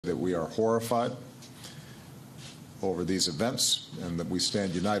that we are horrified over these events and that we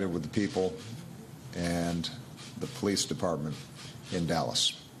stand united with the people and the police department in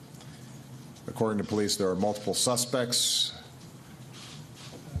Dallas. According to police, there are multiple suspects.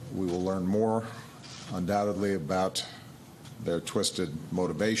 We will learn more, undoubtedly, about their twisted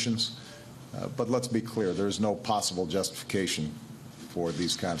motivations. But let's be clear, there is no possible justification for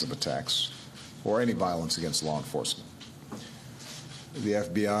these kinds of attacks or any violence against law enforcement. The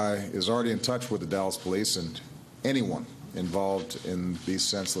FBI is already in touch with the Dallas police, and anyone involved in these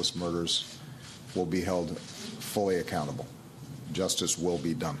senseless murders will be held fully accountable. Justice will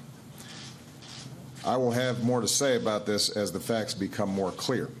be done. I will have more to say about this as the facts become more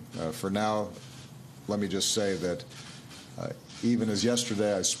clear. For now, let me just say that even as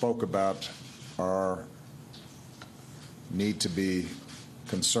yesterday I spoke about our need to be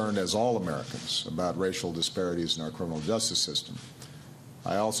concerned as all Americans about racial disparities in our criminal justice system,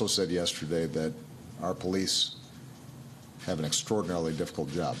 I also said yesterday that our police have an extraordinarily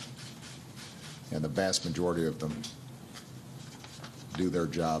difficult job, and the vast majority of them do their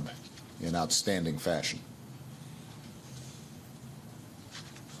job in outstanding fashion.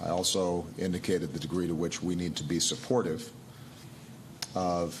 I also indicated the degree to which we need to be supportive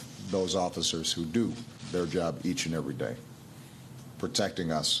of those officers who do their job each and every day,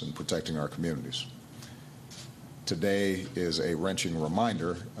 protecting us and protecting our communities. Today is a wrenching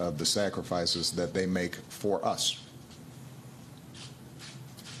reminder of the sacrifices that they make for us.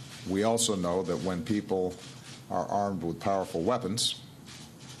 We also know that when people are armed with powerful weapons,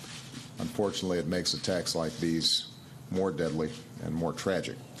 unfortunately, it makes attacks like these more deadly and more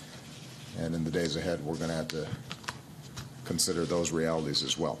tragic. And in the days ahead, we're going to have to consider those realities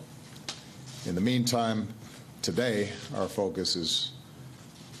as well. In the meantime, today, our focus is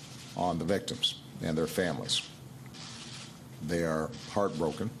on the victims and their families. They are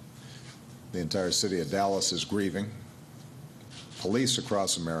heartbroken. The entire city of Dallas is grieving. Police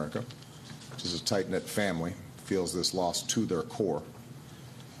across America, which is a tight-knit family, feels this loss to their core,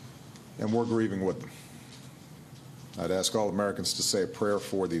 and we're grieving with them. I'd ask all Americans to say a prayer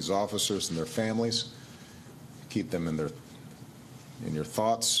for these officers and their families. Keep them in your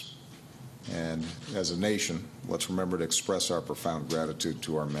thoughts. And as a nation, let's remember to express our profound gratitude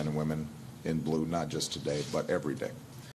to our men and women in blue, not just today, but every day.